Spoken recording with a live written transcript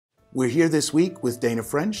We're here this week with Dana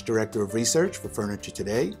French, Director of Research for Furniture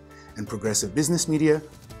Today and Progressive Business Media,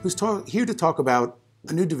 who's here to talk about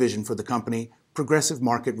a new division for the company, Progressive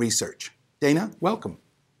Market Research. Dana, welcome.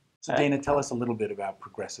 So Dana, tell us a little bit about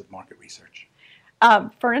Progressive Market Research.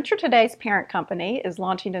 Furniture Today's parent company is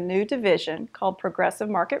launching a new division called Progressive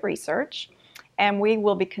Market Research, and we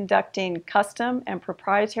will be conducting custom and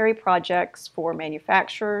proprietary projects for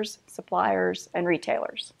manufacturers, suppliers, and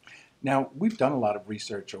retailers. Now, we've done a lot of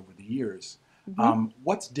research over the years.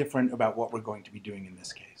 What's different about what we're going to be doing in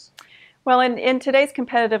this case? Well, in today's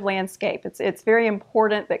competitive landscape, it's very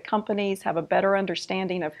important that companies have a better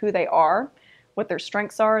understanding of who they are, what their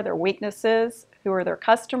strengths are, their weaknesses, who are their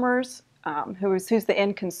customers, who's the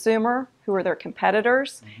end consumer, who are their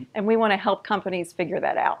competitors, and we want to help companies figure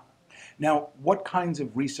that out. Now, what kinds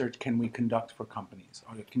of research can we conduct for companies?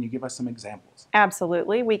 Can you give us some examples?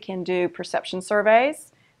 Absolutely. We can do perception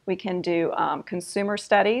surveys. We can do consumer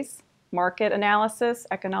studies, market analysis,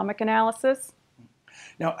 economic analysis.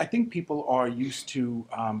 Now, I think people are used to,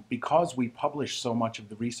 because we publish so much of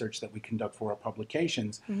the research that we conduct for our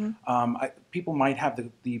publications, people might have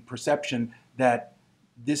the perception that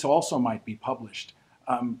this also might be published.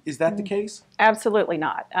 Is that the case? Absolutely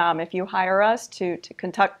not. If you hire us to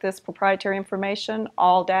conduct this proprietary information,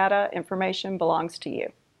 all data information belongs to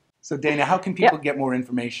you. So Dana, how can people get more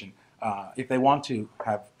information if they want to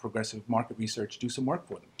have Progressive Market Research do some work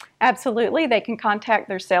for them? Absolutely. They can contact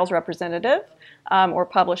their sales representative or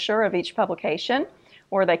publisher of each publication,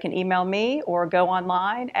 or they can email me or go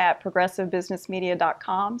online at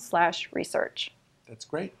progressivebusinessmedia.com/research. That's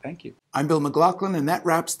great. Thank you. I'm Bill McLoughlin, and that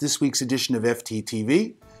wraps this week's edition of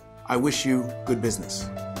FTTV. I wish you good business.